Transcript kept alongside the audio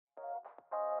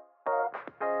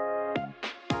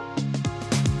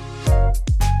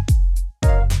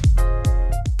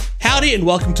And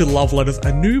welcome to Love Letters,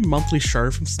 a new monthly show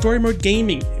from Story Mode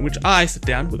Gaming, in which I sit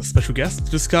down with a special guest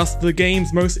to discuss the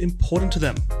games most important to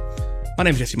them. My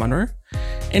name is Jesse Munro,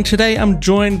 and today I'm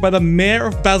joined by the Mayor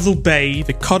of Basil Bay,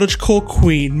 the cottagecore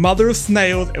queen, mother of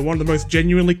snails, and one of the most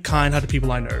genuinely kind-hearted people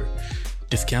I know,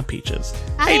 Discount Peaches.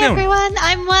 Hi everyone,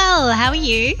 I'm well. How are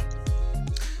you?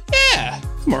 Yeah,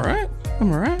 I'm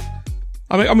alright.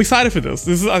 I'm excited for this.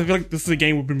 I feel like this is a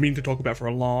game we've been meaning to talk about for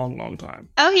a long, long time.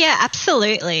 Oh yeah,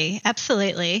 absolutely. I feel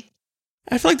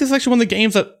like this is actually one of the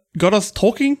games that got us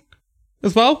talking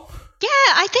as well. Yeah,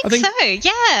 I think so.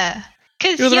 Yeah,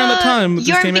 because around that time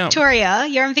you're in Victoria.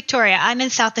 You're in Victoria. I'm in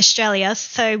South Australia,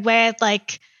 so we're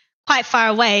like quite far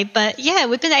away. But yeah,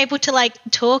 we've been able to like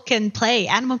talk and play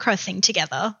Animal Crossing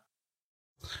together.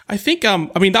 I think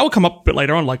that will come up a bit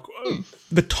later on. Like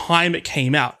the time it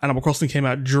came out, Animal Crossing came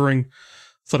out during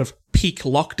sort of peak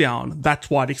lockdown. That's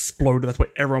why it exploded. That's why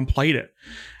everyone played it.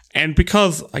 And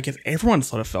because I guess everyone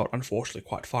sort of felt, unfortunately,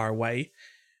 quite far away,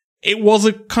 it was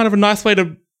a kind of a nice way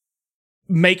to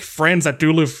make friends that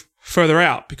do live further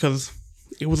out, because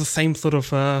it was the same sort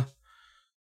of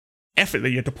effort that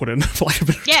you had to put in, for like a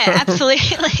bit of term.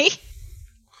 Absolutely.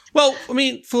 Well, I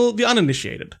mean, for the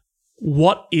uninitiated,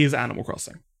 what is Animal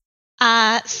Crossing?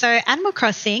 So Animal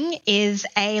Crossing is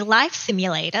a life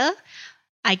simulator,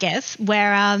 I guess,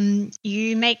 where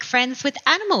you make friends with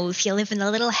animals. You live in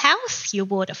a little house, you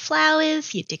water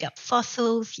flowers, you dig up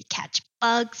fossils, you catch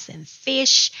bugs and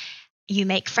fish, you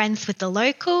make friends with the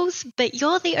locals, but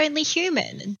you're the only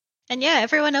human. And yeah,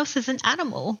 everyone else is an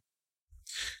animal.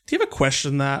 Do you ever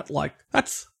question that? Like,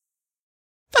 that's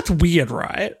weird,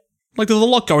 right? Like, there's a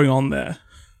lot going on there.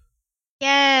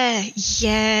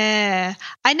 Yeah.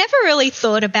 I never really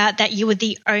thought about that you were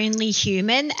the only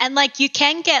human. And like, you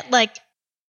can get like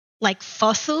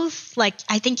fossils. Like,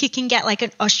 I think you can get like an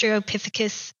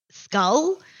Australopithecus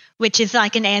skull, which is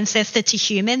like an ancestor to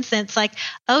humans. And it's like,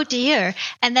 oh dear.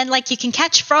 And then like you can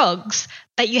catch frogs,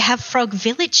 but you have frog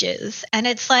villages. And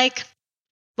it's like,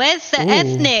 where's the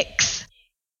ethnics?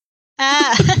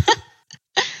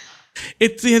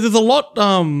 There's a lot,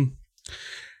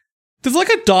 there's like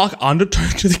a dark undertone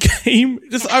to the game.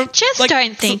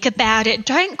 Don't think about it.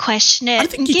 Don't question it. I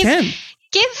think you can.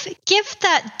 Give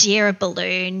that deer a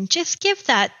balloon. Just give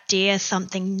that deer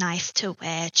something nice to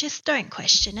wear. Just don't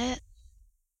question it.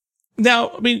 Now,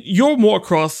 I mean, you're more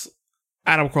across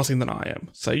Animal Crossing than I am,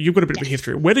 so you've got a bit of a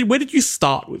history. Where did you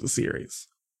start with the series?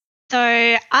 So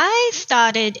I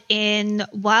started in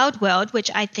Wild World,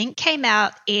 which I think came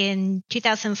out in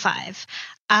 2005.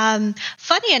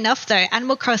 Funny enough, though,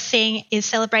 Animal Crossing is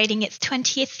celebrating its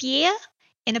 20th year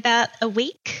in about a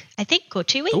week, I think, or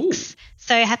 2 weeks. Ooh.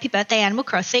 So happy birthday, Animal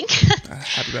Crossing.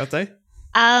 Happy birthday.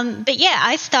 But yeah,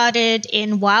 I started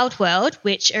in Wild World,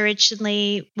 which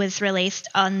originally was released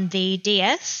on the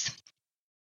DS.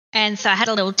 And so I had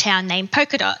a little town named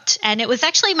Polka Dot, and it was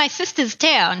actually my sister's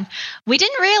town. We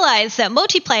didn't realize that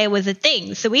multiplayer was a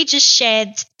thing, so we just shared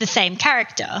the same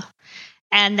character.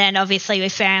 And then obviously we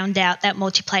found out that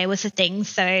multiplayer was a thing,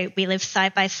 so we lived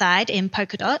side by side in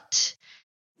Polka Dot.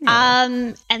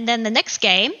 And then the next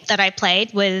game that I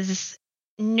played was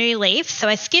New Leaf. So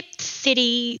I skipped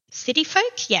City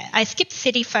Folk. Yeah, I skipped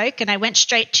City Folk and I went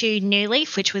straight to New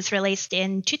Leaf, which was released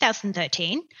in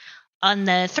 2013 on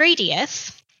the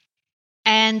 3DS.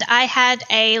 And I had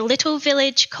a little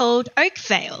village called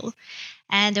Oakvale,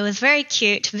 and it was very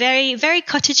cute, very, very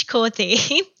cottagecore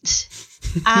themed.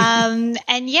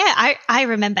 And yeah, I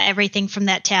remember everything from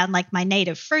that town. Like, my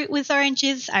native fruit was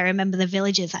oranges. I remember the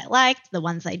villages I liked, the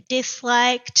ones I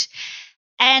disliked.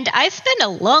 And I spent a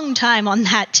long time on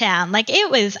that town. Like,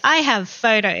 I have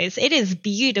photos. It is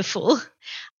beautiful.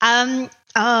 Oh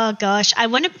gosh, I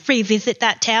want to revisit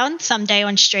that town someday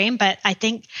on stream, but I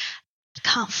think I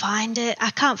can't find it. I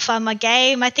can't find my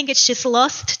game. I think it's just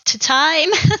lost to time.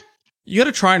 You got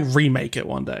to try and remake it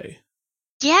one day.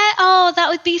 Yeah, that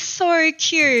would be so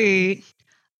cute.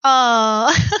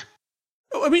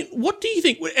 I mean, what do you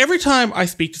think? Every time I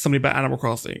speak to somebody about Animal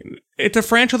Crossing, it's a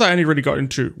franchise I only really got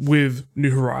into with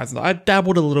New Horizons. I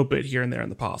dabbled a little bit here and there in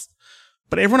the past.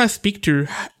 But everyone I speak to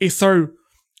is so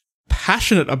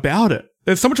passionate about it.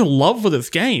 There's so much love for this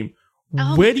game.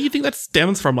 Where do you think that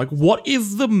stems from? Like, what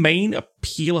is the main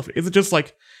appeal of it? Is it just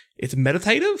like it's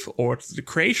meditative, or it's the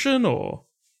creation, or?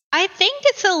 I think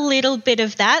it's a little bit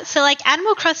of that. So like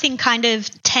Animal Crossing kind of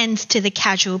tends to the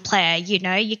casual player, you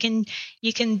know, you can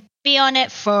be on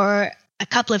it for a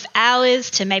couple of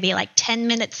hours to maybe like 10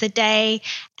 minutes a day,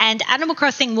 and Animal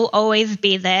Crossing will always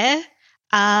be there.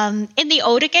 In the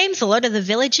older games, a lot of the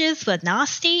villages were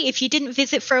nasty if you didn't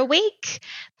visit for a week,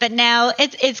 but now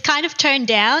it's kind of toned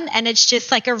down, and it's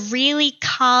just like a really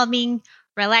calming,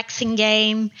 relaxing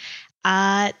game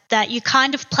that you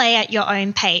kind of play at your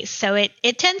own pace. So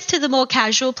it tends to the more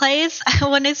casual players, I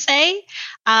want to say.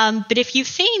 But if you've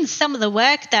seen some of the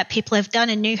work that people have done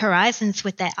in New Horizons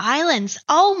with their islands,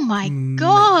 oh my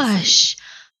gosh,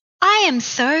 I am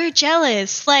so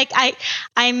jealous. Like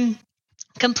I'm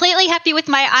completely happy with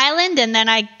my island, and then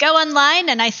I go online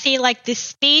and I see like this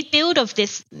speed build of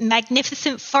this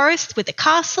magnificent forest with a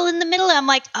castle in the middle. And I'm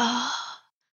like, oh,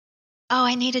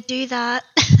 I need to do that.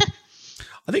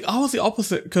 I think I was the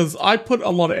opposite because I put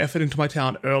a lot of effort into my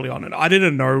town early on and I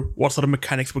didn't know what sort of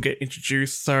mechanics would get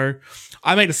introduced. So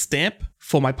I made a stamp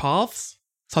for my paths.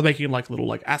 So I'm making like little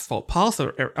like asphalt paths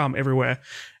everywhere.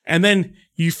 And then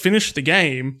you finish the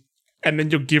game and then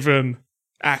you're given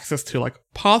access to like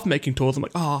path making tools. I'm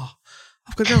like,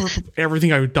 I've got to go rip up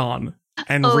everything I've done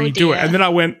and redo it. And then I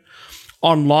went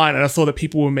online and I saw that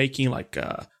people were making like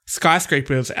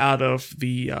skyscrapers out of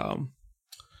the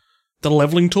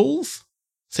leveling tools.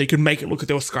 So you could make it look like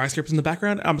there were skyscrapers in the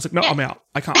background. I'm just like, no, I'm out.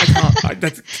 I can't.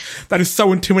 That is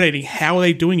so intimidating. How are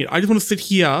they doing it? I just want to sit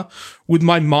here with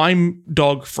my mime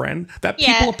dog friend that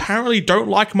people apparently don't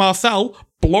like. Marcel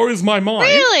blows my mind.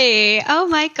 Really? Oh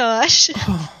my gosh.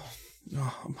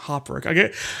 I'm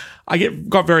heartbroken.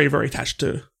 Got very, very attached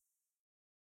to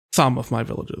some of my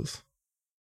villages.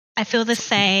 I feel the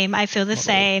same.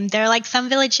 There are like some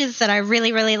villages that I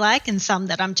really, really like and some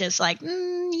that I'm just like,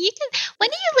 when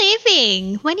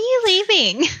are you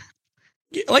leaving?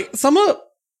 Yeah, like some are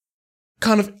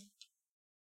kind of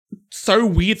so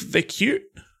weird that they're cute.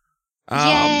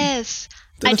 Yes.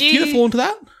 I do. Do you fall into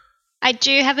that? I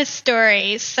do have a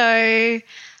story. So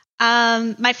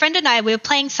my friend and I, we were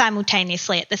playing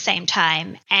simultaneously at the same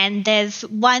time. And there's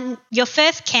your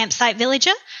first campsite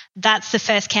villager. That's the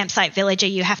first campsite villager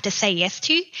you have to say yes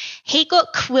to. He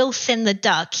got Quilson the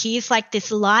duck. He's like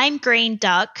this lime green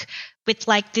duck with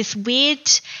like this weird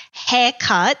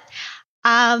haircut.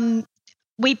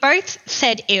 We both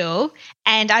said ew.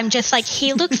 And I'm just like,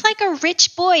 he looks like a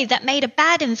rich boy that made a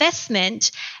bad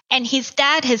investment. And his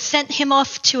dad has sent him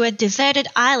off to a deserted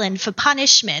island for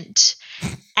punishment.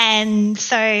 And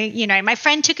so, my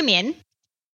friend took him in.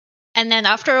 And then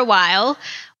after a while,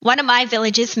 one of my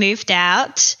villagers moved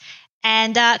out.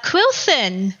 And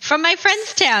Quilson from my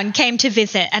friend's town came to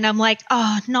visit. And I'm like,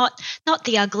 oh, not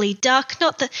the ugly duck,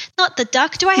 not the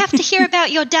duck. Do I have to hear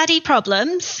about your daddy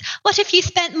problems? What if you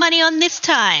spent money on this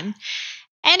time?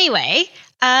 Anyway,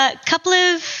 a couple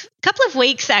of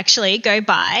weeks actually go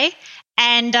by.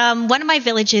 And one of my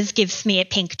villagers gives me a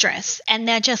pink dress. And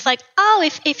they're just like, oh,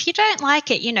 if you don't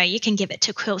like it, you can give it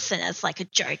to Quilson as like a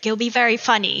joke. It'll be very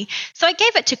funny. So I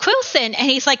gave it to Quilson and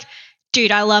he's like,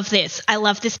 dude, I love this. I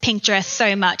love this pink dress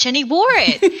so much. And he wore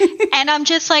it. And I'm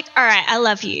just like, all right, I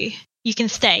love you. You can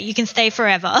stay. You can stay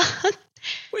forever.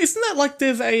 Well, isn't that like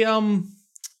there's a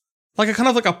like a kind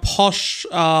of like a posh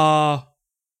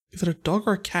is it a dog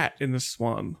or a cat in this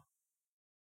one?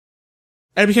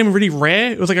 And it became really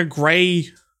rare. It was like a grey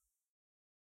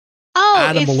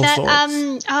animal is that of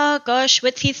sorts. Oh gosh,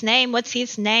 what's his name? He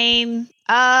has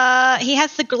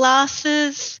the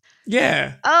glasses.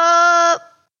 Yeah.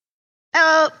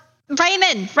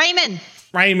 Raymond.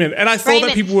 And I saw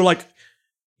that people were like,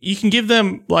 you can give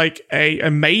them like a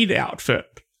maid outfit.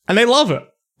 And they love it.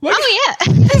 Like, oh yeah.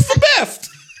 It's the best.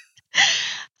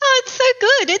 Oh, it's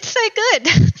so good.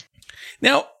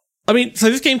 Now, I mean, so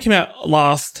this game came out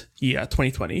last year,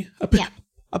 2020. A bit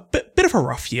of a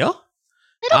rough year.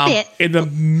 Little bit. In the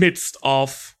midst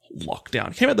of lockdown.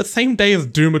 It came out the same day as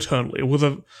Doom Eternal. It was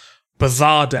a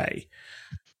bizarre day.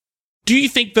 Do you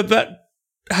think that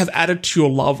has added to your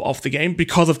love of the game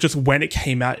because of just when it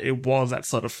came out, it was that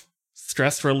sort of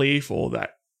stress relief or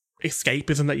that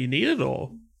escapism that you needed,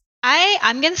 or?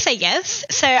 I'm going to say yes.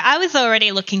 So I was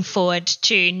already looking forward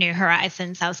to New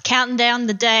Horizons. I was counting down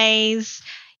the days.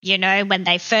 When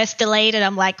they first delayed it,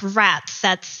 I'm like, rats,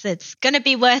 it's going to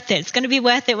be worth it. It's going to be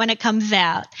worth it when it comes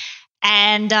out.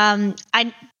 And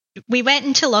we went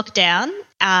into lockdown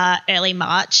early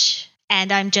March,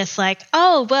 and I'm just like,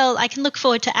 oh, well, I can look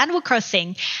forward to Animal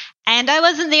Crossing. And I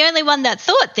wasn't the only one that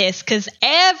thought this because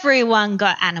everyone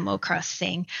got Animal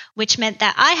Crossing, which meant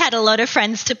that I had a lot of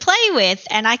friends to play with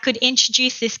and I could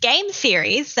introduce this game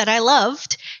series that I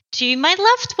loved to my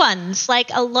loved ones. Like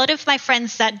a lot of my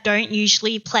friends that don't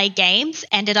usually play games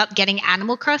ended up getting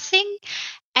Animal Crossing.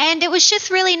 And it was just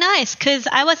really nice because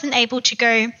I wasn't able to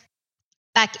go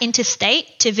back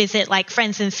interstate to visit like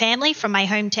friends and family from my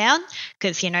hometown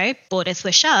because, borders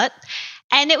were shut.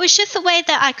 And it was just a way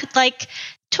that I could like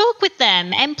talk with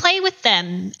them and play with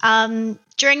them.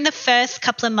 During the first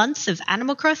couple of months of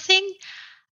Animal Crossing,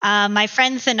 my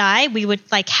friends and I, we would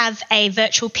like have a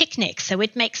virtual picnic. So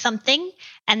we'd make something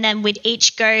and then we'd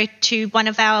each go to one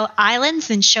of our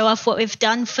islands and show off what we've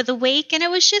done for the week, and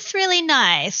it was just really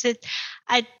nice.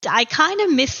 I kind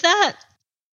of miss that.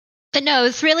 But no, it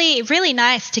was really, really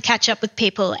nice to catch up with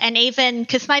people. And even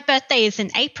because my birthday is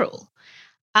in April,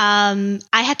 I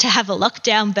had to have a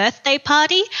lockdown birthday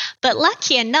party. But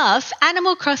lucky enough,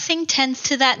 Animal Crossing tends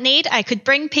to that need. I could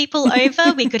bring people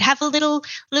over. We could have a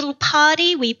little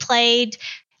party. We played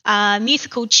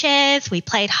musical chairs. We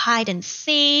played hide and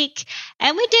seek.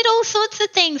 And we did all sorts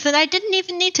of things that I didn't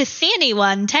even need to see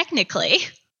anyone, technically.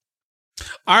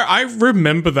 I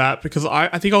remember that because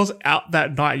I think I was out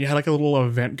that night. You had like a little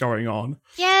event going on.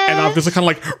 Yeah. And I've just kind of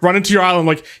like run into your island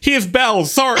like, here's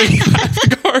bells, sorry, I have to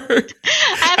go.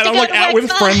 And I'm like out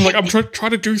with friends, like I'm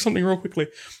trying to do something real quickly.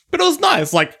 But it was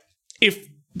nice. Like if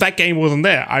that game wasn't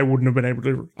there, I wouldn't have been able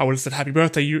to, I would have said happy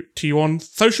birthday to you on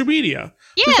social media.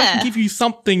 Yeah. Because I can give you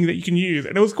something that you can use.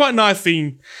 And it was quite nice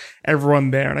seeing everyone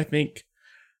there. And I think,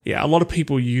 yeah, a lot of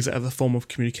people use it as a form of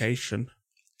communication.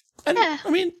 And Yeah. I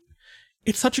mean,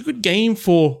 it's such a good game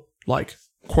for, like,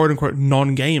 quote-unquote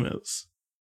non-gamers.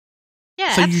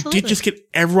 Yeah, So absolutely. you did just get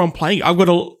everyone playing. I've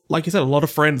got, like you said, a lot of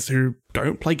friends who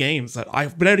don't play games that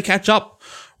I've been able to catch up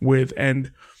with.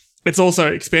 And it's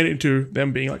also expanded into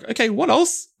them being like, okay, what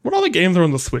else? What other games are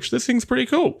on the Switch? This thing's pretty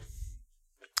cool.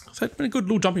 So it's been a good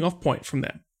little jumping off point from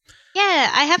there.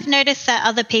 Yeah, I have noticed that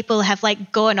other people have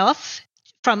like gone off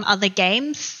from other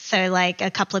games. So like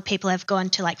a couple of people have gone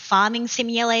to like farming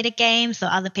simulator games, or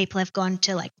other people have gone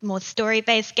to like more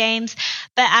story-based games.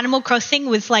 But Animal Crossing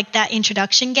was like that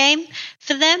introduction game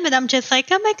for them. And I'm just like,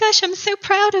 oh my gosh, I'm so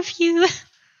proud of you.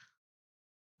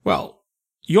 Well,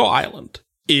 your island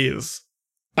is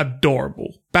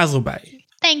adorable. Basil Bay.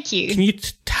 Thank you. Can you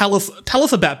tell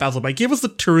us about Basil Bay? Give us the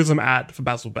tourism ad for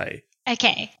Basil Bay.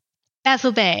 Okay.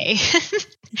 Basil Bay.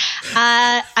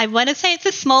 I want to say it's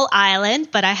a small island,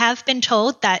 but I have been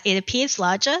told that it appears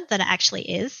larger than it actually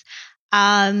is.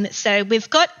 So we've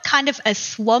got kind of a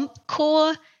swamp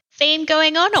core theme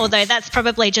going on, although that's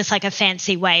probably just like a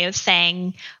fancy way of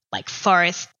saying like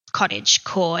forest cottage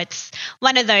core. It's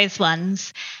one of those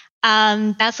ones.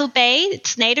 Basil Bay,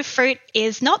 its native fruit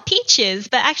is not peaches,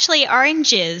 but actually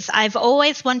oranges. I've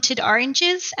always wanted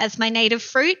oranges as my native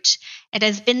fruit. It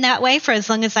has been that way for as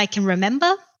long as I can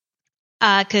remember,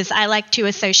 because I like to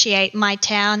associate my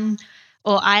town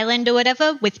or island or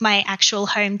whatever with my actual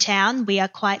hometown. We are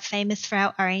quite famous for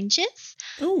our oranges.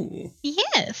 Ooh.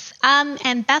 Yes.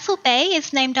 And Basil Bay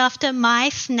is named after my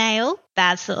snail,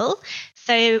 Basil.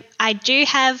 So I do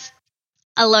have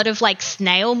a lot of like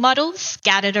snail models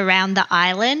scattered around the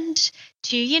island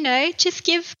to, you know, just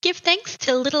give thanks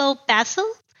to little old Basil.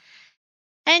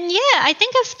 And yeah, I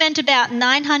think I've spent about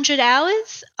 900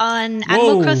 hours on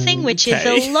Animal Crossing, which is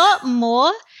a lot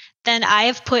more than I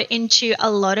have put into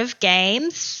a lot of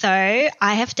games. So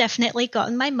I have definitely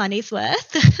gotten my money's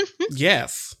worth.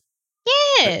 Yes.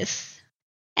 Yes.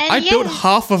 And I built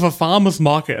half of a farmer's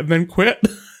market and then quit.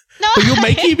 No. But you're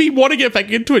making me want to get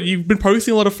back into it. You've been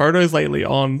posting a lot of photos lately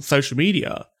on social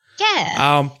media.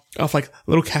 Yeah. Of like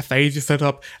little cafes you set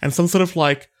up and some sort of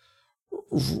like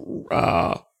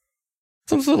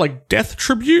death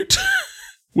tribute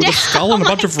with a skull and a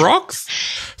bunch of rocks.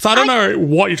 So I don't know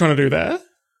what you're trying to do there.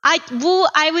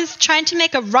 I was trying to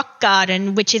make a rock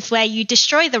garden, which is where you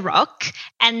destroy the rock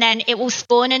and then it will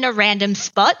spawn in a random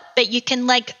spot, but you can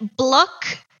like block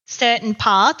certain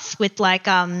parts with like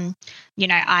you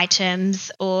know,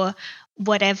 items or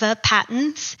whatever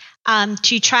patterns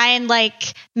to try and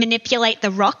like manipulate the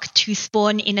rock to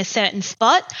spawn in a certain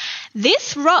spot.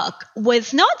 This rock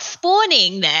was not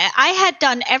spawning there. I had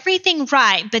done everything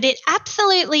right, but it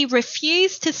absolutely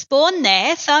refused to spawn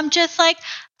there. So I'm just like,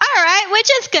 all right, we're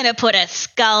just going to put a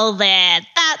skull there.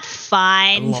 That's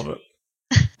fine. I love it.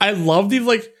 I love these,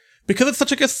 like, because it's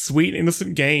such like a sweet,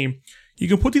 innocent game, you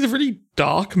can put these really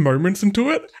dark moments into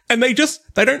it, and they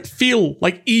don't feel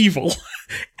like evil.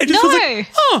 It just feels like,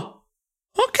 oh,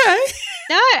 okay.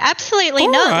 No, absolutely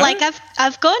All not. right. Like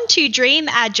I've gone to dream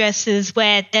addresses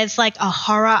where there's like a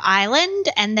horror island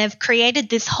and they've created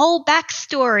this whole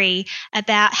backstory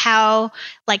about how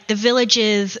like the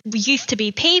villagers used to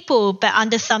be people, but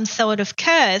under some sort of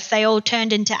curse, they all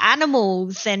turned into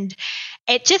animals, and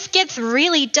it just gets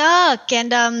really dark.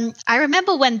 And I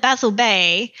remember when Basil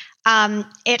Bay,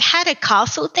 it had a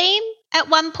castle theme at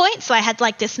one point. So I had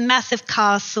like this massive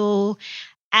castle.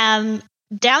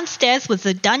 Downstairs was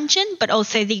the dungeon, but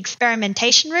also the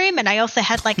experimentation room. And I also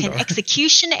had like an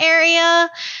execution area.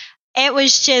 It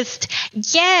was just,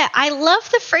 yeah, I love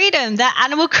the freedom that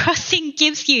Animal Crossing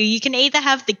gives you. You can either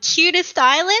have the cutest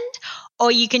island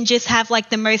or you can just have like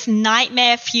the most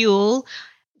nightmare fuel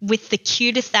with the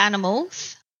cutest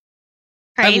animals.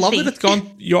 I love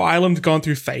that your island's gone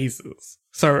through phases.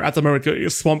 So at the moment, you've got your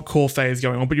swamp core phase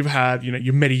going on, but you've had,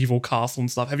 your medieval castle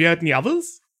and stuff. Have you had any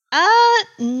others?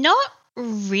 Not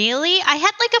really. I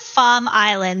had like a farm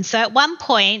island. So at one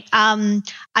point, I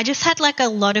just had like a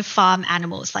lot of farm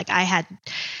animals. Like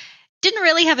didn't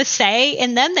really have a say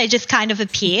in them. They just kind of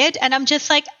appeared. And I'm just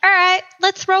like, all right,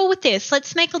 let's roll with this.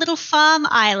 Let's make a little farm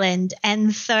island.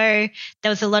 And so there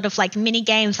was a lot of like mini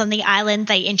games on the island.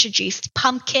 They introduced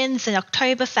pumpkins in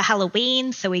October for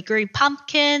Halloween. So we grew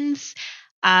pumpkins,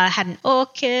 had an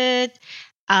orchard.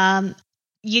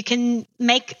 You can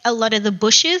make a lot of the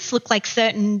bushes look like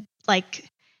certain like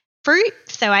fruit.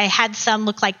 So I had some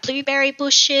look like blueberry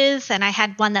bushes and I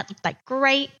had one that looked like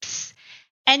grapes.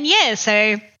 And yeah,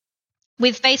 so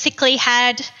we've basically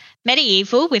had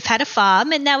medieval, we've had a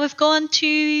farm, and now we've gone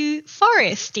to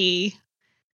foresty.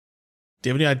 Do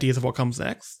you have any ideas of what comes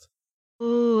next?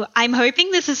 Ooh, I'm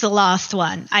hoping this is the last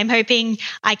one. I'm hoping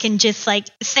I can just like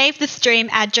save the stream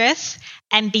address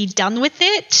and be done with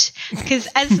it. Because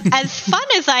as fun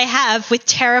as I have with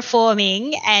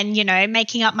terraforming and,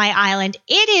 making up my island,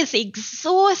 it is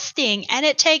exhausting and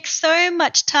it takes so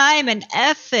much time and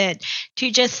effort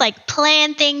to just like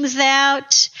plan things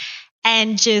out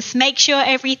and just make sure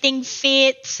everything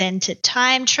fits and to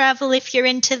time travel if you're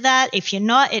into that. If you're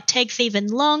not, it takes even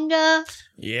longer.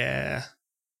 Yeah.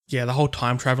 Yeah, the whole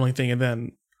time traveling thing and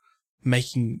then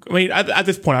at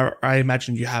this point, I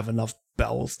imagine you have enough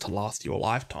bells to last your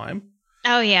lifetime.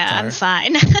 Oh, yeah, so, I'm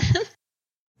fine.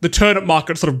 The turnip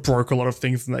market sort of broke a lot of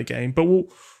things in that game, but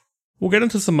we'll get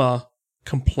into some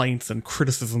complaints and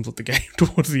criticisms of the game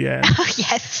towards the end. Oh,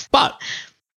 yes. But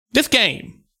this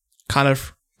game kind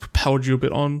of propelled you a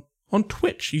bit on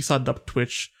Twitch. You started up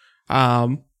Twitch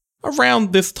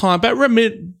around this time, about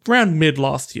around mid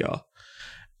last year.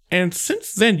 And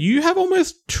since then, you have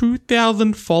almost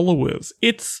 2,000 followers.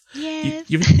 Yes.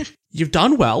 You've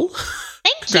done well.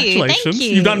 Congratulations. Thank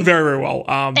you. You've done very, very well.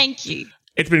 Thank you.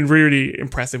 It's been really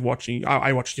impressive watching.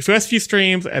 I watched your first few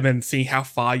streams and then seeing how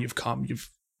far you've come. You've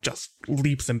just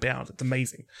leaps and bounds. It's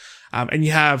amazing. And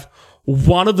you have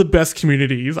one of the best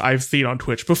communities I've seen on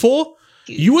Twitch. Before,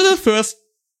 you were the first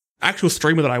actual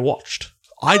streamer that I watched.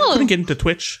 I couldn't get into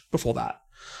Twitch before that.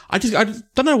 I just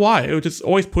don't know why. It would just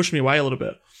always push me away a little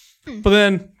bit. But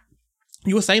then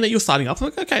you were saying that you were starting up. I'm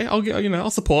like, okay,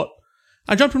 I'll support.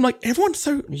 I jumped in, like, everyone's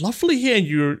so lovely here,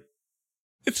 and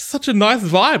it's such a nice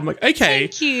vibe. I'm like, okay,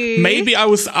 thank you. Maybe I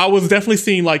was definitely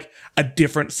seeing like a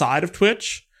different side of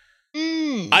Twitch.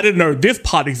 I didn't know this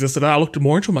part existed, and I looked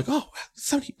more into it. I'm like, oh,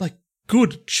 so many, like,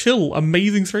 good, chill,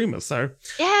 amazing streamers. So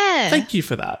yeah, thank you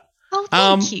for that. Oh,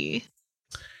 thank you.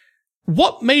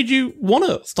 What made you want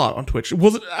to start on Twitch?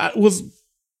 What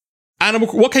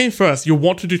came first? You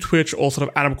want to do Twitch or sort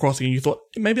of Animal Crossing, and you thought,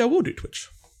 maybe I will do Twitch?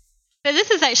 So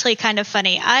this is actually kind of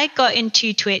funny. I got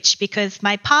into Twitch because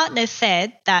my partner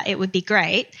said that it would be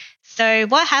great. So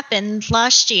what happened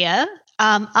last year,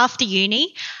 after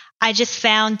uni, I just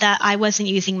found that I wasn't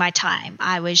using my time.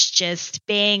 I was just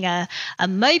being a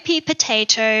mopey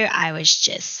potato. I was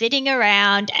just sitting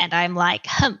around and I'm like,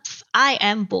 humph, I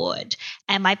am bored.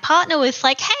 And my partner was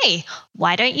like, hey,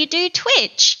 why don't you do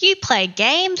Twitch? You play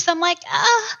games. I'm like,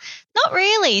 not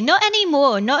really, not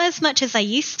anymore, not as much as I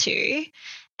used to.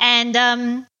 And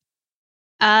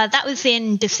that was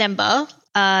in December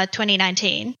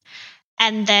 2019.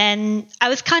 And then I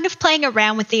was kind of playing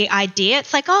around with the idea.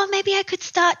 It's like, oh, maybe I could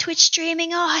start Twitch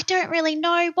streaming. Oh, I don't really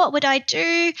know. What would I do?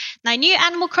 And I knew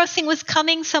Animal Crossing was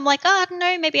coming. So I'm like, oh, I don't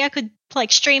know. Maybe I could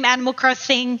like stream Animal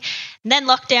Crossing. And then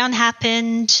lockdown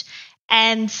happened.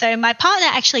 And so my partner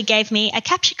actually gave me a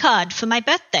capture card for my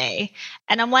birthday.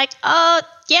 And I'm like, oh,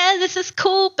 yeah, this is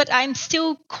cool, but I'm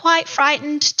still quite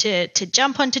frightened to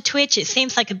jump onto Twitch. It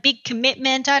seems like a big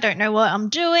commitment. I don't know what I'm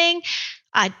doing.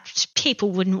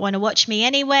 People wouldn't want to watch me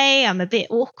anyway. I'm a bit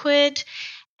awkward.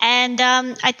 And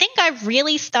I think I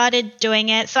really started doing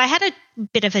it. So I had a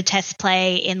bit of a test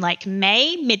play in like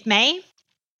mid-May.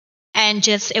 And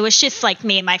it was just like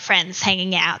me and my friends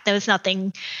hanging out. There was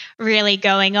nothing really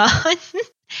going on.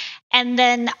 And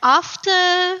then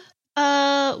after,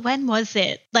 when was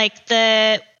it? Like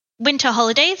the winter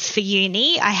holidays for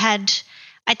uni, I had,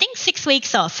 I think 6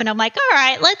 weeks off. And I'm like, all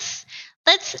right, let's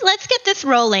get this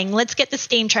rolling. Let's get the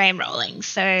Steam train rolling.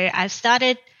 So I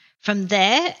started from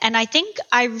there, and I think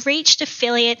I reached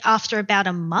affiliate after about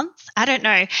a month. I don't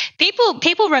know.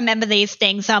 People remember these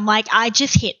things. I'm like, I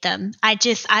just hit them. I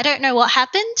don't know what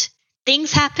happened.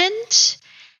 Things happened.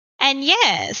 And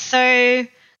yeah, so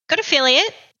got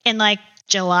affiliate in like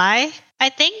July, I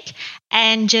think,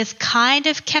 and just kind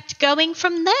of kept going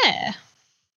from there.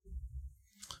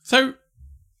 So,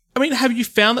 I mean, have you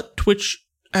found that Twitch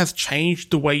has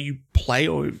changed the way you play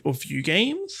or view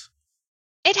games?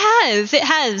 It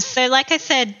has. So like I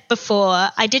said before,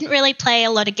 I didn't really play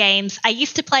a lot of games. I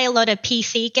used to play a lot of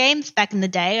PC games back in the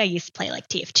day. I used to play like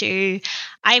TF2.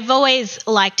 I've always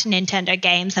liked Nintendo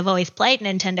games. I've always played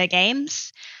Nintendo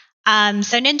games. So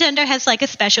Nintendo has like a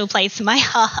special place in my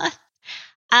heart.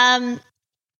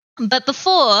 But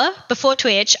before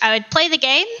Twitch, I would play the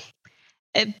game,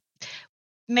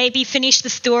 maybe finish the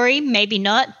story, maybe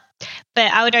not.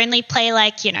 But I would only play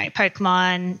like, you know,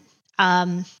 Pokemon,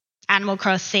 Animal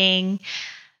Crossing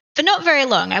for not very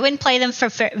long. I wouldn't play them for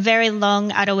very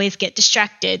long. I'd always get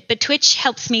distracted. But Twitch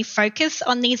helps me focus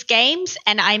on these games,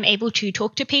 and I'm able to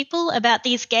talk to people about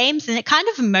these games, and it kind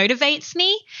of motivates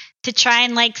me to try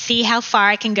and like see how far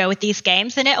I can go with these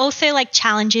games. And it also like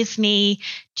challenges me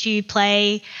to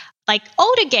play like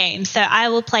older games. So I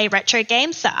will play retro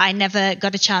games that I never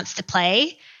got a chance to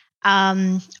play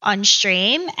on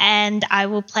stream, and I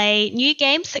will play new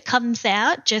games that comes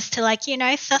out just to like, you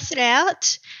know, suss it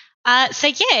out. So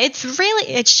yeah,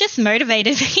 it's just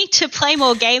motivated me to play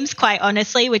more games, quite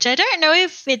honestly, which I don't know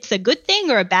if it's a good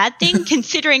thing or a bad thing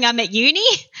considering I'm at uni,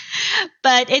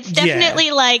 but it's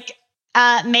definitely like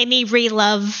made me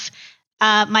re-love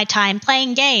my time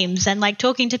playing games and like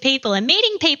talking to people and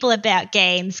meeting people about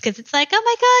games, because it's like, oh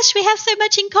my gosh, we have so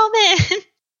much in common.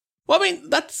 Well, I mean,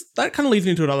 that kind of leads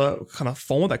me into another kind of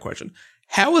form of that question.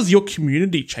 How has your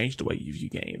community changed the way you view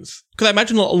games? Because I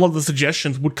imagine a lot of the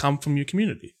suggestions would come from your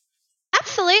community.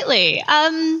 Absolutely.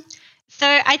 So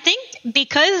I think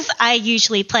because I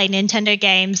usually play Nintendo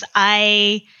games,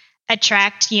 I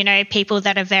attract, you know, people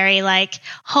that are very like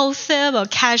wholesome or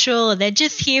casual, or they're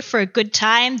just here for a good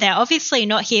time. They're obviously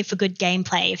not here for good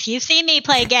gameplay. If you see me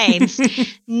play games,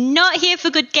 not here for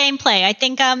good gameplay. I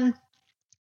think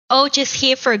all just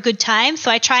here for a good time.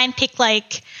 So I try and pick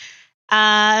like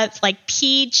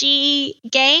PG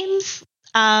games.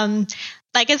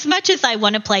 Like as much as I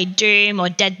want to play Doom or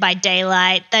Dead by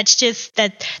Daylight, that's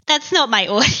not my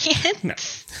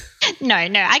audience. No,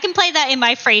 I can play that in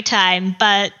my free time,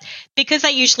 but because I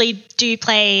usually do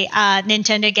play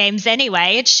Nintendo games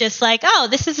anyway, it's just like, oh,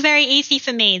 this is very easy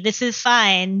for me. This is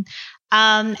fine.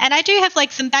 And I do have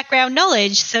like some background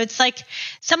knowledge. So it's like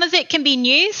some of it can be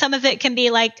new, some of it can be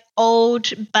like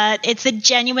old, but it's a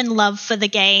genuine love for the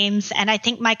games. And I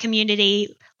think my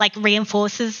community like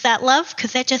reinforces that love,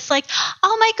 because they're just like,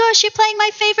 oh my gosh, you're playing my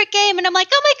favorite game. And I'm like,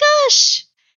 oh my gosh.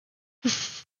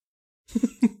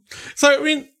 So, I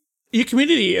mean, your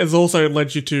community has also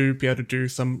led you to be able to do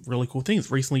some really cool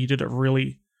things. Recently, you did a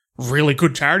really, really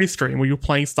good charity stream where you were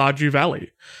playing Stardew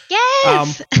Valley.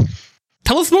 Yes.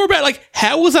 Tell us more about like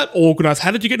how was that organized?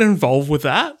 How did you get involved with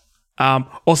that?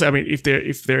 Also, I mean, if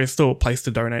there is still a place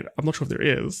to donate, I'm not sure if there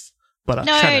is, but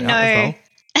no. As well.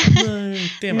 No,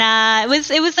 damn Nah, it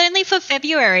was only for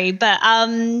February, but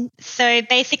so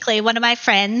basically one of my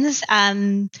friends,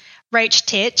 Roach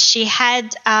Titch, she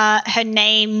had her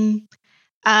name.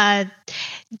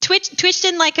 Twitch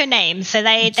didn't like her name, so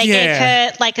they gave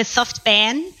her like a soft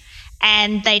ban,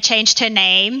 and they changed her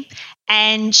name,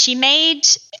 and she made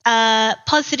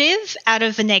positive out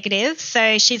of a negative.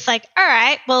 So she's like, all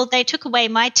right, well, they took away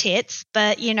my tits,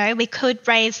 but you know, we could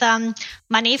raise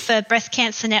money for Breast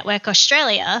Cancer Network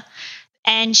Australia.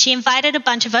 And she invited a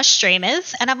bunch of us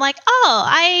streamers, and I'm like, oh,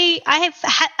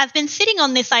 I've been sitting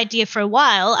on this idea for a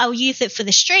while. I'll use it for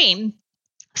the stream.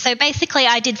 So basically,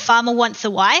 I did Farmer Wants a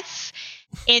Wife,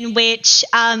 in which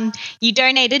you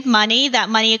donated money. That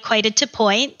money equated to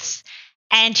points,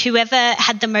 and whoever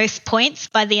had the most points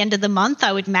by the end of the month,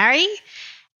 I would marry.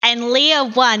 And Leah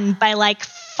won by like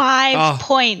 5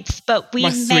 points, but we my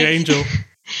sweet angel.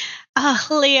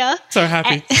 Leah, so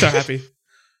happy.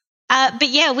 But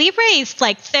yeah, we raised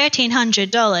like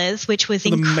 $1,300, which was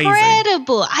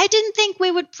incredible. Amazing. I didn't think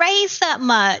we would raise that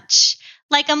much.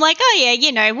 Like, I'm like, oh yeah,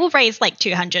 you know, we'll raise like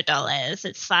 $200.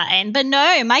 It's fine. But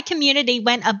no, my community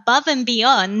went above and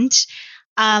beyond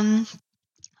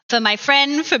for my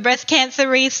friend, for breast cancer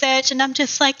research. And I'm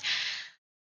just like,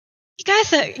 you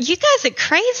guys are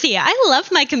crazy. I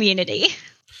love my community.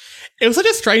 It was such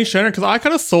a strange turn because I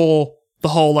kind of saw the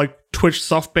whole like Twitch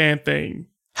soft ban thing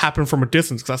happen from a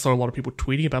distance, because I saw a lot of people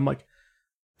tweeting about it. I'm like,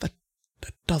 that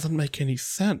doesn't make any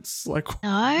sense. Like, no,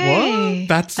 what?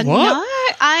 That's what? No,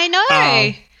 I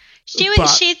know.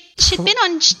 She'd been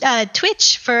on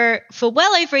Twitch for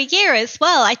well over a year as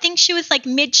well. I think she was like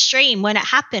midstream when it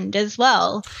happened as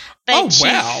well. But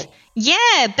wow.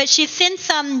 Yeah, but she's since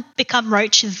become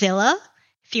Roachzilla,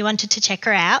 if you wanted to check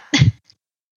her out.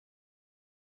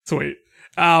 Sweet.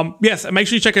 Yes, make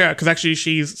sure you check her out, because actually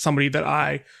she's somebody that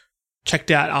I checked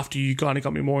out after you kind of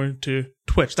got me more into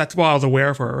Twitch. That's why I was aware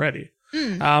of her already.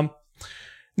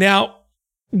 Now,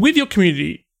 with your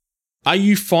community, are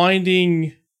you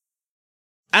finding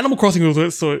Animal Crossing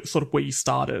was sort of where you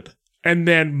started, and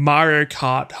then Mario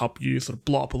Kart helped you sort of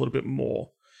blow up a little bit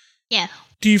more? Yeah.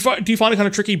 Do you find it kind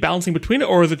of tricky balancing between it,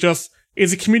 or is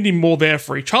the community more there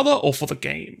for each other or for the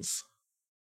games?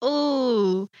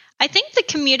 Oh, I think the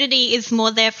community is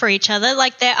more there for each other.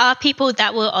 Like, there are people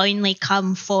that will only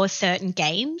come for certain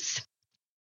games.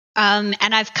 And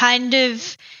I've kind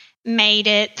of made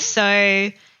it so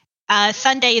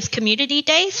Sunday is community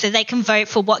day, so they can vote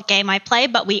for what game I play,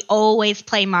 but we always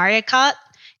play Mario Kart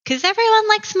because everyone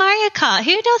likes Mario Kart.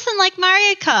 Who doesn't like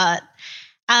Mario Kart?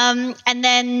 And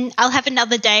then I'll have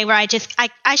another day where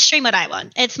I stream what I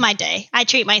want. It's my day. I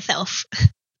treat myself.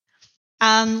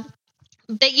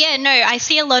 But yeah, no, I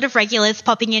see a lot of regulars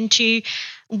popping into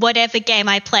whatever game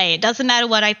I play. It doesn't matter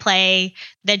what I play.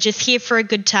 They're just here for a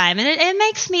good time. And it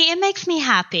makes me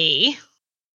happy.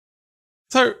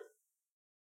 So,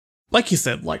 like you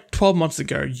said, like 12 months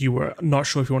ago, you were not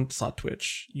sure if you wanted to start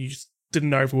Twitch. You just didn't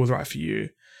know if it was right for you.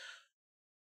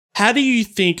 How do you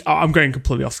think... Oh, I'm going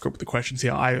completely off script with the questions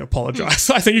here. I apologize.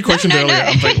 I think you questioned earlier. No.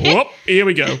 I'm like, whoop, here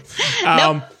we go.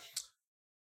 Nope.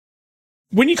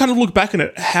 When you kind of look back on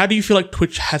it, how do you feel like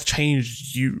Twitch has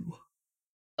changed you?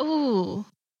 Ooh.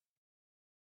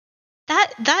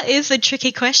 That is a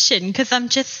tricky question because I'm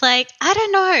just like, I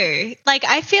don't know. Like,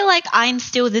 I feel like I'm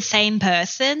still the same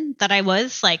person that I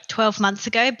was like 12 months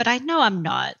ago, but I know I'm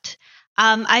not.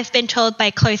 I've been told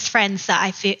by close friends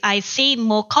that I seem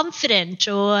more confident,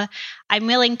 or I'm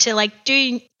willing to like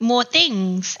do more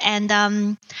things. And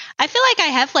I feel like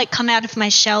I have like come out of my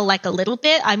shell like a little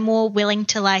bit. I'm more willing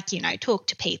to like, you know, talk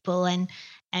to people and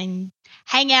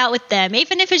hang out with them,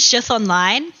 even if it's just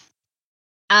online.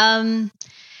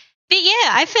 But yeah,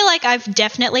 I feel like I've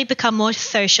definitely become more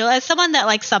social. As someone that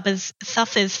like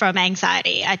suffers from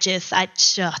anxiety,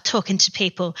 talking to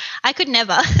people, I could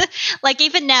never. Like,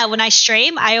 even now when I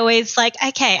stream, I always like,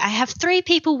 okay, I have 3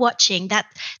 people watching.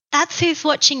 That's who's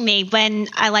watching me. When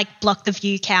I like block the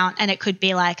view count and it could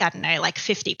be like, I don't know, like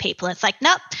 50 people. It's like,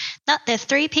 nope, there's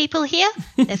 3 people here.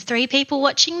 There's 3 people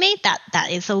watching me. That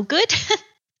is all good.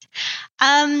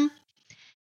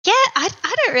 Yeah, I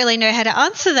don't really know how to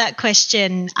answer that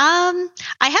question. I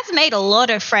have made a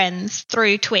lot of friends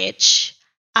through Twitch.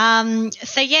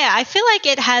 So yeah, I feel like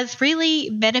it has really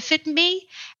benefited me.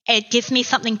 It gives me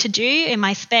something to do in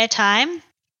my spare time.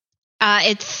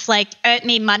 It's like earned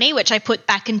me money, which I put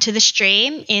back into the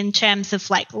stream in terms of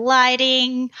like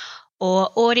lighting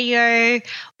or audio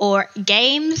or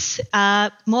games,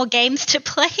 more games to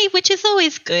play, which is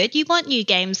always good. You want new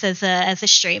games as a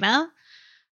streamer.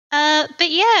 But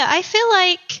yeah, I feel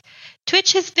like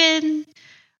Twitch has been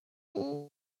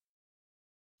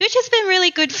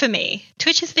really good for me.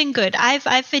 Twitch has been good.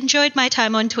 I've enjoyed my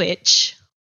time on Twitch.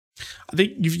 I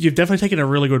think you've definitely taken a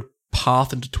really good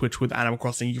path into Twitch with Animal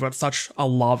Crossing. You've got such a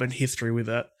love and history with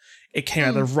it. It came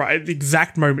at the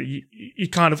exact moment. You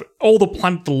kind of all the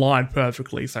planted the line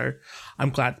perfectly. So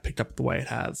I'm glad it picked up the way it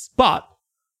has. But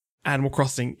Animal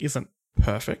Crossing isn't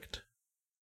perfect.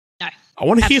 No. I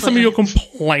want to hear some of your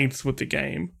complaints with the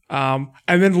game. And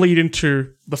then lead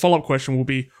into the follow-up question will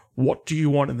be, what do you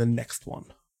want in the next one?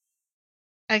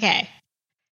 Okay.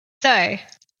 So,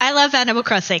 I love Animal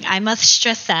Crossing. I must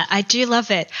stress that. I do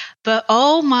love it. But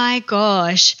oh my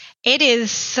gosh, it is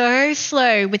so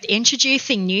slow with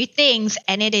introducing new things,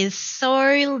 and it is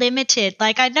so limited.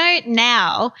 Like, I know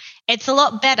now it's a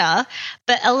lot better,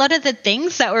 but a lot of the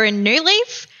things that were in New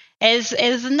Leaf is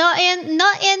not in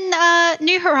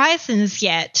New Horizons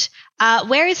yet.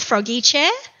 Where is Froggy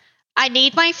Chair? I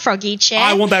need my Froggy Chair.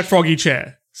 I want that Froggy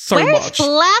Chair so much. Where's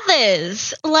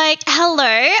Blathers? Like, hello,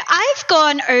 I've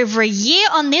gone over a year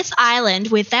on this island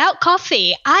without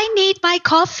coffee. I need my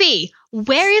coffee.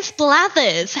 Where is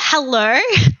Blathers? Hello?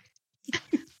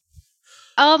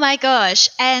 Oh my gosh.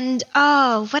 And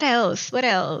what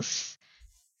else?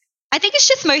 I think it's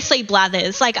just mostly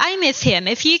Blathers. Like, I miss him.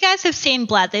 If you guys have seen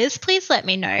Blathers, please let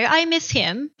me know. I miss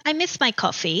him. I miss my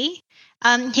coffee.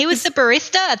 He was the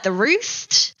barista at the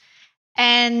Roost.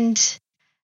 And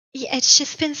yeah, it's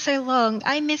just been so long.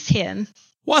 I miss him.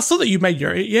 Well, I saw that you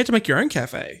had to make your own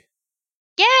cafe.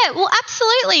 Yeah, well,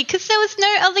 absolutely, because there was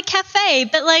no other cafe.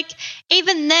 But, like,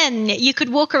 even then, you could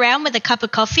walk around with a cup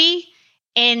of coffee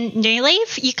in New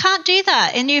Leaf. You can't do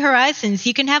that in New Horizons.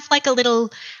 You can have, like, a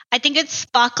little... I think it's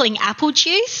sparkling apple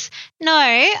juice. No,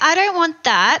 I don't want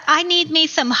that. I need me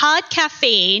some hard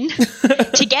caffeine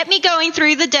to get me going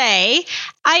through the day.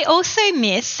 I also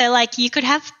miss, so like you could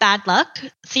have bad luck.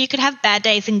 So you could have bad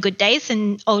days and good days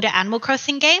in older Animal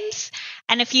Crossing games.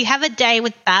 And if you have a day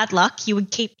with bad luck, you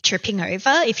would keep tripping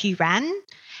over if you ran.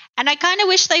 And I kind of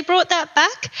wish they brought that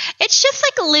back. It's just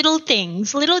like little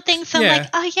things. I'm like,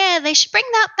 oh yeah, they should bring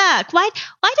that back. Why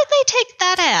did they take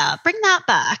that out? Bring that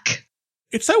back.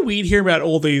 It's so weird hearing about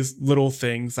all these little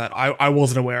things that I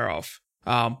wasn't aware of.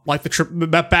 Like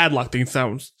that bad luck thing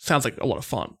sounds like a lot of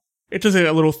fun. It's just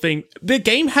a little thing. The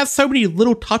game has so many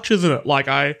little touches in it. Like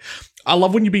I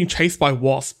love when you're being chased by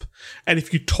Wasp, and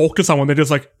if you talk to someone, they're just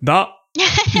like, nah,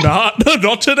 not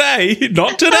today,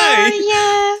 not today.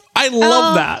 Oh, yeah. I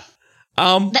love that.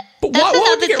 But why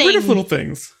would you get rid of little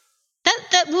things?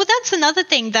 That's another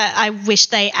thing that I wish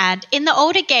they add. In the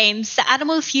older games, the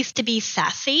animals used to be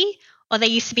sassy, or they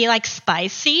used to be like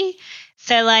spicy.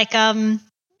 So like,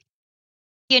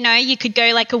 you could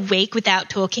go like a week without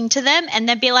talking to them and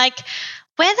then be like,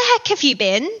 where the heck have you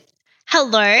been?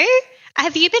 Hello?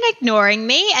 Have you been ignoring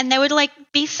me? And they would like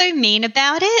be so mean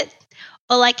about it.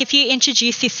 Or like if you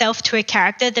introduce yourself to a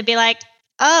character, they'd be like,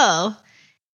 oh,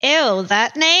 ew,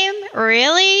 that name?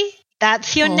 Really?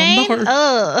 That's your name? No.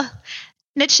 Ugh.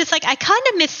 And it's just like, I kind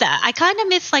of miss that. I kind of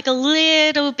miss like a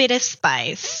little bit of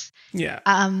spice. Yeah.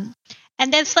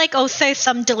 And there's like also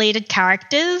some deleted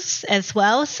characters as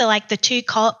well. So like the two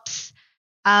cops,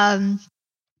 I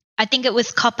think it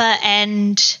was Copper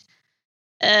and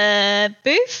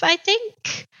Booth, I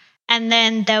think. And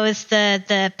then there was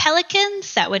the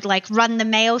Pelicans that would like run the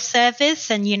mail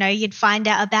service, and you'd find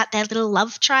out about their little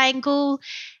love triangle.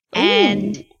 Ooh,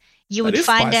 and you would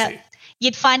find spicy. out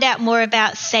you'd find out more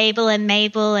about Sable and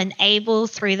Mabel and Abel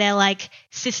through their like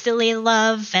sisterly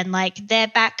love and like their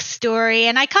backstory.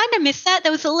 And I kind of miss that.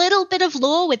 There was a little bit of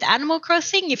lore with Animal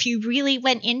Crossing if you really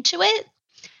went into it.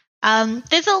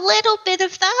 There's a little bit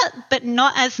of that, but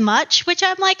not as much, which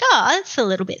I'm like, oh, that's a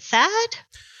little bit sad.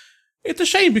 It's a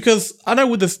shame because I know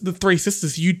with the three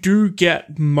sisters, you do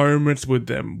get moments with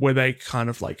them where they kind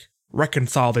of like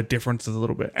reconcile their differences a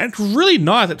little bit. And it's really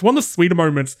nice. It's one of the sweeter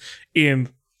moments in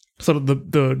sort of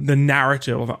the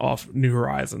narrative of New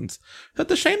Horizons.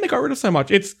 It's a shame they got rid of so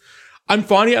much. I'm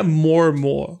finding out more and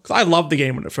more because I loved the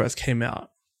game when it first came out.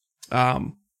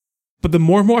 But the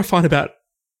more and more I find about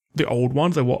the old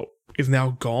ones and what is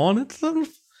now gone, it sort of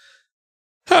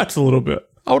hurts a little bit.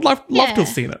 I would love to have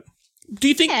seen it. Do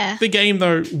you think the game,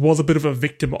 though, was a bit of a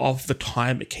victim of the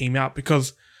time it came out?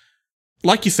 Because,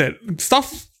 like you said,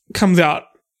 stuff comes out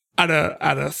at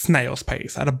a snail's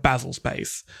pace, at a basil's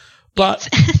pace. But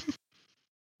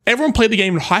everyone played the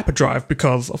game in hyperdrive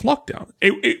because of lockdown.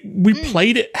 We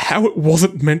played it how it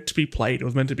wasn't meant to be played. It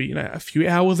was meant to be, a few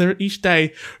hours there each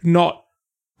day, not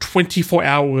 24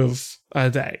 hours a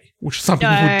day, which some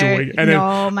people were doing. And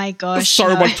oh my gosh.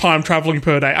 So much time traveling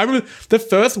per day. I remember the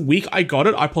first week I got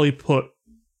it, I probably put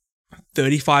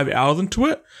 35 hours into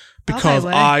it because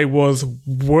I was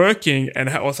working and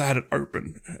I also had it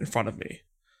open in front of me.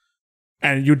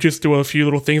 And you'd just do a few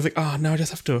little things like, oh no,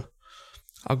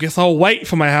 I guess I'll wait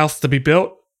for my house to be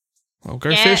built. I'll go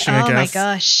fishing, I guess. Oh my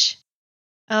gosh.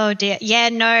 Oh dear. Yeah,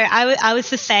 no, I was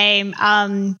the same.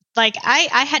 Like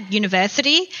I had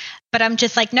university, but I'm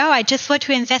just like, no, I just want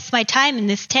to invest my time in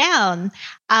this town.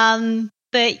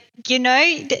 But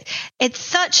it's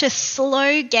such a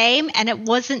slow game and it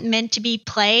wasn't meant to be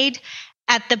played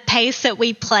at the pace that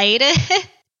we played it.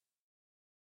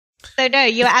 So no,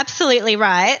 you're absolutely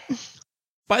right.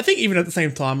 But I think even at the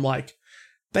same time, like,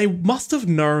 they must have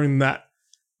known that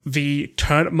the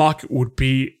turnip market would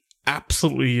be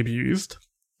absolutely abused.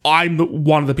 I'm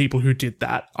one of the people who did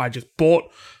that. I just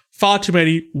bought far too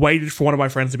many, waited for one of my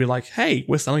friends to be like, hey,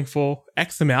 we're selling for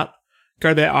X amount, go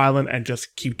to their island and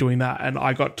just keep doing that. And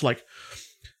I got to like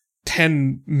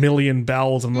 10 million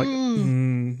bells. I'm like,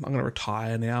 I'm going to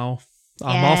retire now.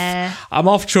 I'm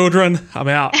off, children. I'm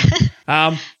out.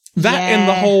 And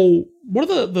the whole,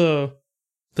 what are the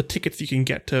tickets you can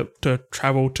get to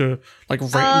travel to like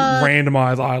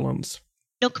randomized islands?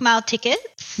 Nook Mile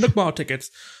tickets.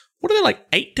 What are they, like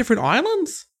 8 different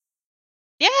islands?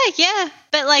 Yeah.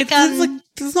 But like,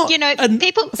 it's not,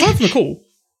 people. Some of them are cool.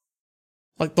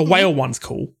 Like the whale one's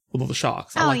cool with all the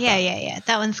sharks. Yeah.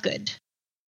 That one's good.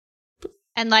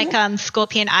 And like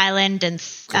Scorpion Island and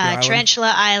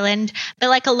Tarantula Island. But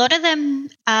like a lot of them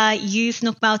use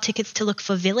Nook Mile tickets to look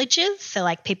for villages. So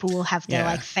like people will have their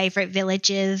like favorite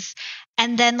villages.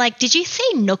 And then like, did you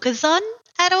see Nookazon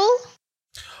at all?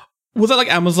 Was that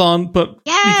like Amazon? But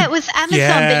it was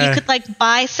Amazon, but you could like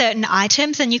buy certain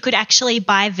items and you could actually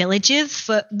buy villages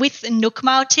with Nook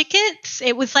Mile tickets.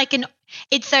 It was like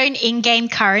its own in-game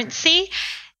currency.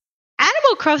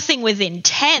 Animal Crossing was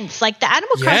intense. Like the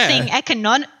Animal Crossing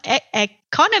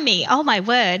economy. Oh my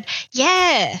word.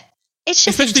 Yeah. It's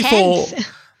just intense.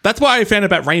 That's why I found out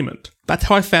about Raymond. That's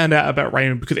how I found out about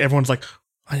Raymond, because everyone's like,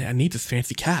 I need this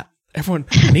fancy cat. everyone,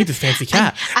 I need this fancy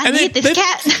cat. I need this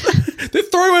cat. They're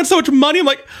throwing around so much money. I'm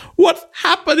like, what's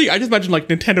happening? I just imagine like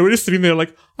Nintendo is sitting there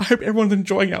like, I hope everyone's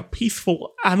enjoying our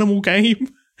peaceful animal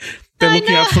game. They're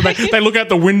looking out, so they look out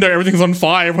the window, everything's on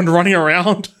fire, everyone's running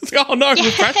around. It's like, oh no,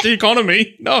 we've crashed the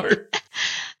economy. No.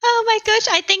 Oh my gosh,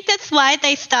 I think that's why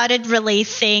they started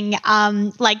releasing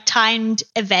like timed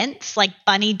events like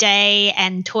Bunny Day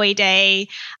and Toy Day,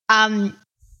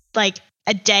 like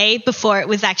a day before it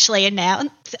was actually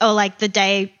announced, or like the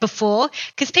day before,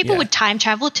 because people would time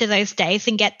travel to those days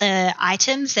and get the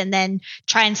items and then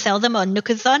try and sell them on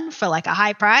Nookazon for like a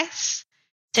high price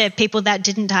to people that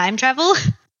didn't time travel.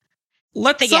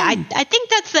 I think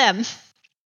that's them.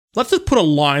 Let's just put a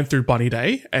line through Bunny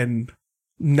Day and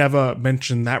never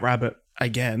mention that rabbit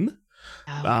again,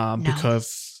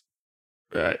 because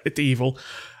it's evil.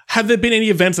 Have there been any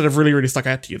events that have really, really stuck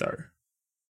out to you, though?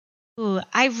 Ooh,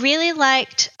 I really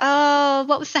liked,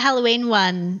 what was the Halloween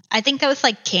one? I think that was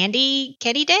like Candy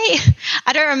Day.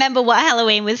 I don't remember what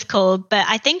Halloween was called, but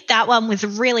I think that one was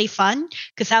really fun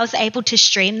because I was able to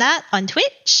stream that on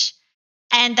Twitch.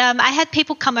 And I had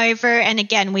people come over, and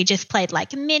again, we just played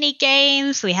like mini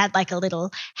games. We had like a little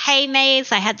hay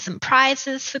maze. I had some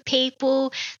prizes for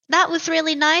people. That was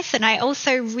really nice. And I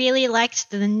also really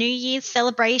liked the New Year's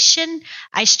celebration.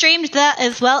 I streamed that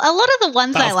as well. A lot of the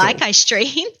ones I like, cool. I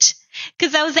streamed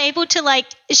because I was able to like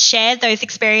share those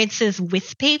experiences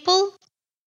with people.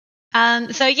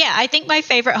 So yeah, I think my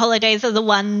favorite holidays are the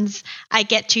ones I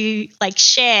get to like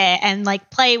share and like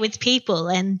play with people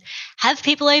and have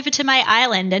people over to my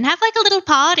island and have like a little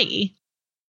party.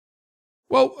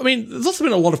 Well, I mean, there's also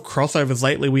been a lot of crossovers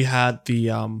lately. We had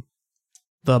the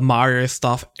Mario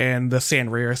stuff and the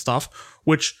Sanrio stuff,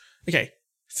 which, okay,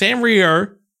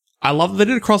 Sanrio, I love that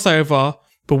they did a crossover,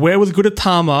 but where was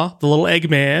Gudetama, the little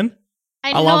Eggman?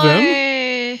 I love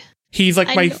him. He's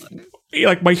like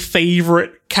my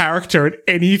favorite character in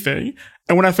anything.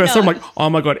 And when I first saw him, I'm like, oh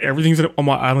my god, everything's on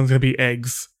my island's gonna be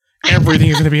eggs. Everything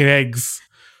is gonna be eggs.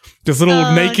 This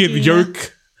little naked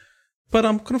yolk. But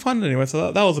I couldn't find it anyway,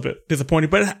 so that was a bit disappointing.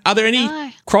 But are there any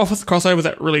crossovers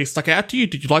that really stuck out to you?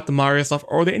 Did you like the Mario stuff,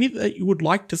 or are there any that you would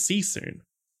like to see soon?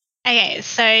 Okay,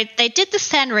 so they did the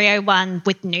Sanrio one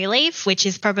with New Leaf, which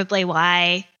is probably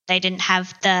why they didn't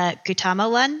have the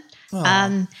Gudetama one.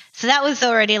 So that was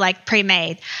already like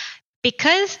pre-made.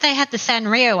 Because they had the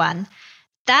Sanrio one,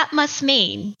 that must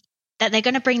mean that they're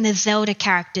going to bring the Zelda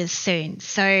characters soon.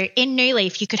 So in New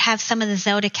Leaf, you could have some of the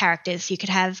Zelda characters. You could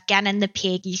have Ganon the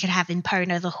pig. You could have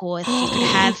Epona the horse. You could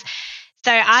have.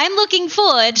 So I'm looking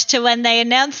forward to when they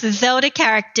announce the Zelda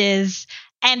characters.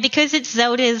 And because it's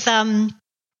Zelda's,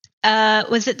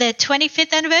 was it their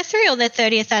 25th anniversary or their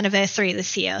 30th anniversary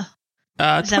this year?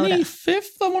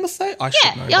 25th, I want to say. Yeah.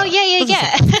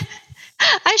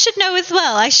 I should know as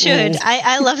well. I should.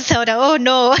 I love Zelda. Oh,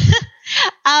 no.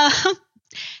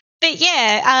 But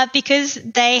yeah, because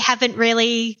they haven't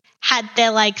really had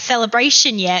their like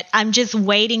celebration yet, I'm just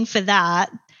waiting for that.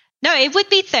 No, it would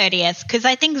be 30th because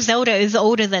I think Zelda is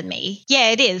older than me. Yeah,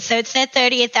 it is. So it's their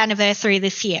 30th anniversary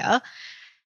this year.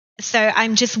 So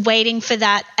I'm just waiting for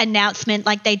that announcement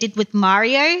like they did with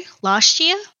Mario last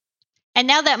year. And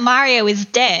now that Mario is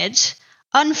dead,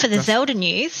 on for the Zelda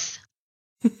news.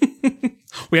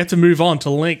 We have to move on to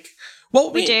Link.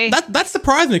 Well, we do. That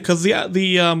surprised me because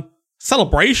the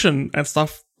celebration and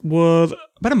stuff was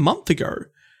about a month ago,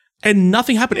 and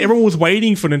nothing happened. Everyone was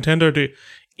waiting for Nintendo to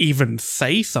even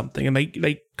say something, and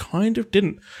they kind of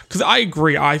didn't. Because I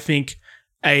agree. I think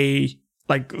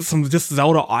some just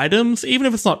Zelda items, even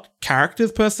if it's not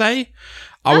characters per se,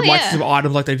 I would like some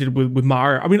items like they did with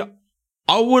Mario. I mean,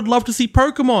 I would love to see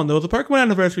Pokemon. There was a Pokemon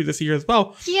anniversary this year as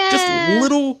well. Yeah. Just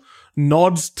little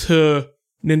nods to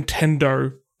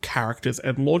Nintendo characters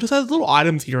and lore, just has little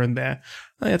items here and there.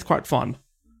 I think it's quite fun.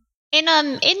 In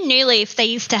New Leaf, they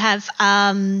used to have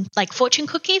like fortune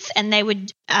cookies, and they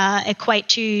would equate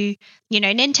to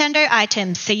Nintendo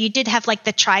items. So you did have like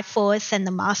the Triforce and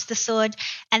the Master Sword,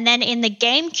 and then in the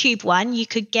GameCube one, you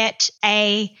could get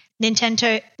a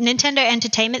Nintendo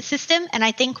Entertainment System, and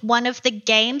I think one of the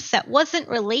games that wasn't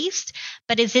released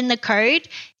but is in the code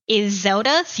is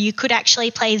Zelda. So you could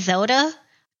actually play Zelda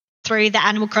through the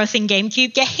Animal Crossing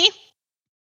GameCube game.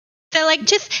 So like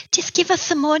just give us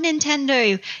some more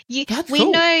Nintendo. We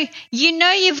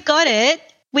know you've got it.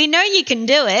 We know you can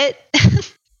do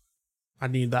it. I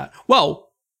need that.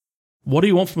 Well, what do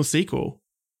you want from a sequel?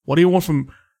 What do you want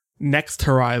from Next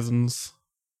Horizons?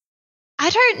 I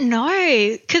don't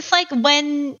know, because like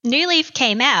when New Leaf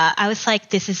came out, I was like,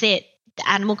 this is it. the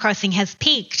Animal Crossing has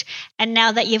peaked. And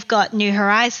now that you've got New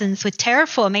Horizons with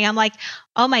terraforming, I'm like,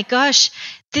 oh my gosh,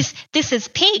 this has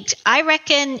peaked. I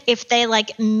reckon if they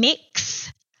like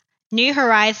mix New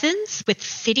Horizons with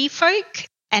City Folk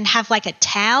and have like a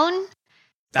town,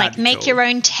 like make your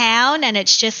own town, and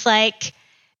it's just like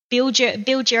build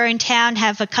your own town,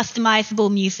 have a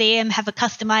customizable museum, have a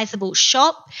customizable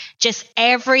shop, just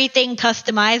everything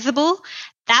customizable.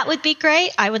 That would be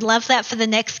great. I would love that for the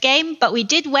next game. But we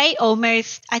did wait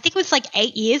almost, I think it was like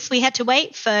 8 years we had to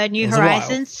wait for New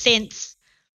Horizons since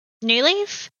New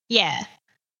Leaf. Yeah.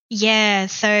 Yeah.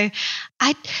 So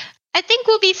I think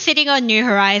we'll be sitting on New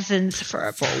Horizons for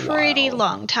a pretty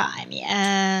long time.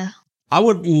 Yeah. I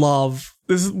would love,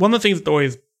 this is one of the things that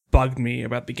always bugged me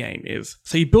about the game is,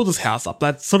 so you build this house up.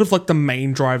 That's sort of like the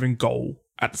main driving goal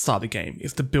at the start of the game,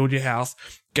 is to build your house,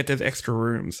 get those extra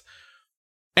rooms.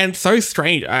 And so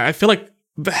strange. I feel like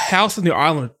the house and the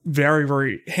island are very,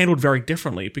 very handled very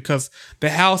differently, because the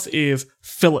house is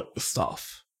fill it with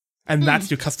stuff, and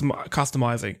that's your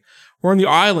customizing. Where on the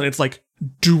island, it's like,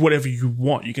 do whatever you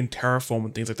want. You can terraform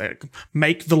and things like that.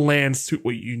 Make the land suit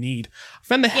what you need. I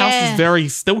find the house is very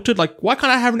stilted. Like, why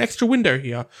can't I have an extra window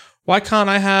here? Why can't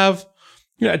I have,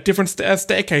 a different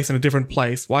staircase in a different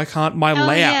place? Why can't my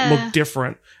layout look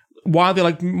different? Why are there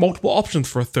like multiple options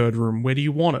for a third room? Where do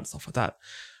you want it? Stuff like that.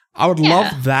 I would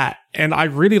love that. And I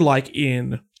really like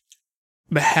in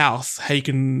the house how you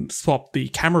can swap the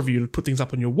camera view to put things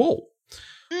up on your wall.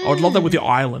 I would love that with the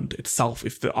island itself,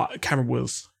 if the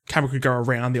camera could go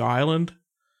around the island.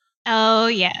 Oh,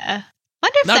 yeah.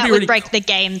 Wonder if that would really break the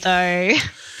game, though.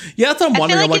 Yeah, that's what I'm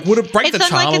wondering. Like, would it break the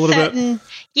chart a little bit?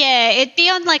 Yeah, it'd be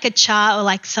on like a chart or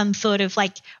like some sort of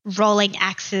like rolling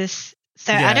axis.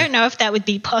 So I don't know if that would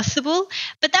be possible,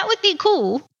 but that would be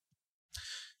cool.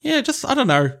 Yeah, just, I don't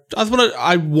know.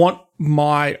 I want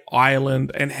my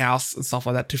island and house and stuff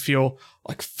like that to feel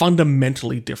like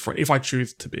fundamentally different if I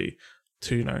choose to be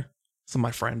to, some of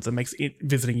my friends. It makes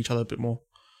visiting each other a bit more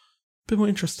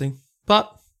interesting.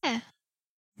 But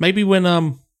maybe when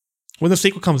the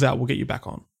sequel comes out, we'll get you back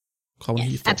on.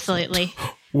 Yes, absolutely.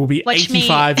 We'll be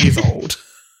 85 years old.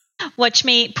 Watch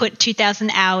me put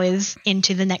 2,000 hours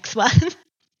into the next one.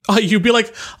 Oh, you'd be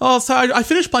like, so I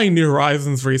finished playing New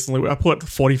Horizons recently. I put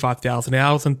 45,000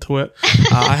 hours into it.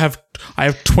 I have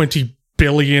 20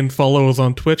 billion followers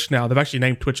on Twitch now. They've actually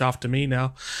named Twitch after me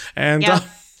now. And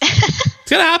it's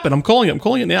going to happen. I'm calling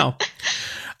it now.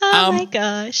 Oh my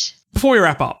gosh. Before we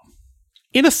wrap up,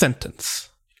 in a sentence,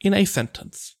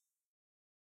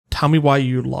 tell me why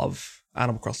you love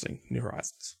Animal Crossing New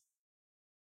Horizons.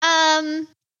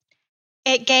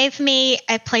 It gave me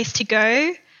a place to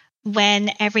go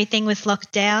when everything was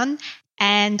locked down,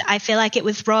 and I feel like it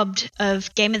was robbed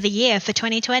of Game of the Year for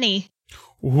 2020.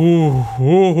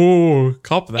 Ooh,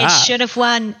 cop that. It should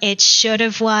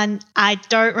have won. I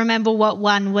don't remember what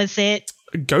one was it.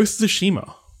 Ghost of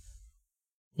Tsushima.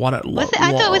 Won it. Was it?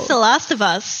 I thought it was The Last of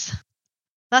Us.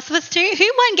 Last of Us 2?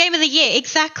 Who won Game of the Year?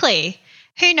 Exactly.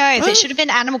 Who knows? It should have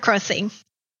been Animal Crossing.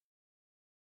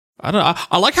 I don't know.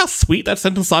 I like how sweet that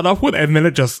sentence started off with, and then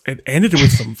it ended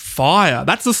with some fire.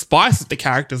 That's the spice that the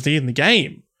characters need in the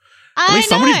game. At least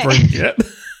somebody's bringing it.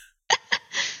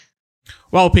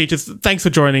 Well, Peaches, thanks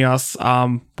for joining us.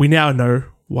 We now know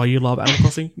why you love Animal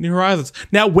Crossing New Horizons.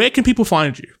 Now, where can people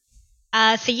find you?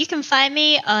 So you can find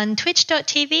me on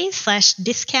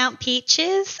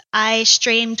twitch.tv/discountpeaches. I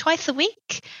stream twice a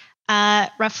week,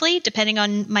 roughly, depending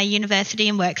on my university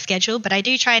and work schedule, but I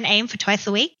do try and aim for twice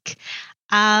a week.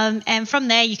 And from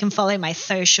there, you can follow my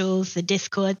socials, the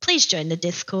Discord. Please join the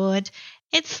Discord.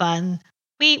 It's fun.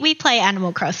 We play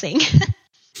Animal Crossing.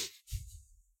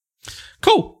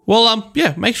 Cool. Well,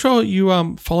 make sure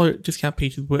you follow Discount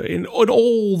Peaches in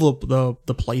all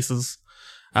the places.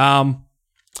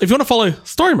 If you want to follow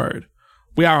Story Mode,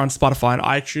 we are on Spotify and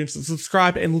iTunes. So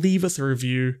subscribe and leave us a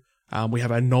review. We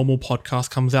have our normal podcast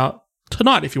comes out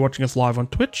tonight. If you're watching us live on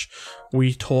Twitch,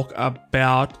 we talk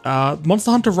about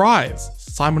Monster Hunter Rise.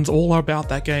 Simon's all about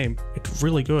that game. It's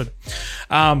really good.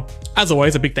 As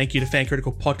always, a big thank you to Fan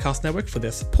Critical Podcast Network for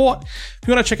their support. If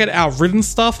you want to check out our written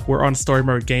stuff, we're on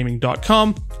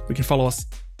storymodegaming.com. You can follow us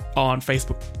on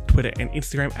Facebook, Twitter, and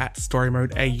Instagram at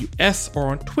StoryModeAUS, or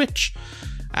on Twitch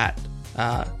at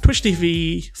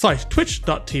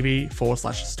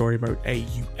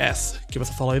twitch.tv/storymodeaus. Give us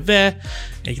a follow there.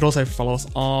 And you can also follow us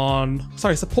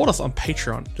support us on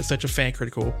Patreon. Just search for Fan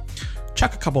Critical.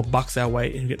 Chuck a couple of bucks our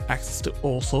way and you get access to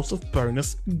all sorts of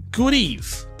bonus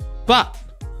goodies. But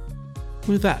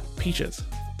with that, Peaches,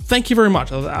 thank you very much.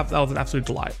 That was an absolute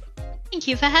delight. Thank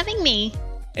you for having me.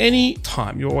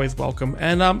 Anytime. You're always welcome.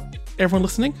 And everyone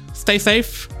listening, stay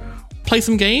safe, play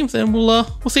some games, and we'll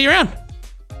see you around.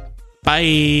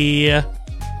 Bye.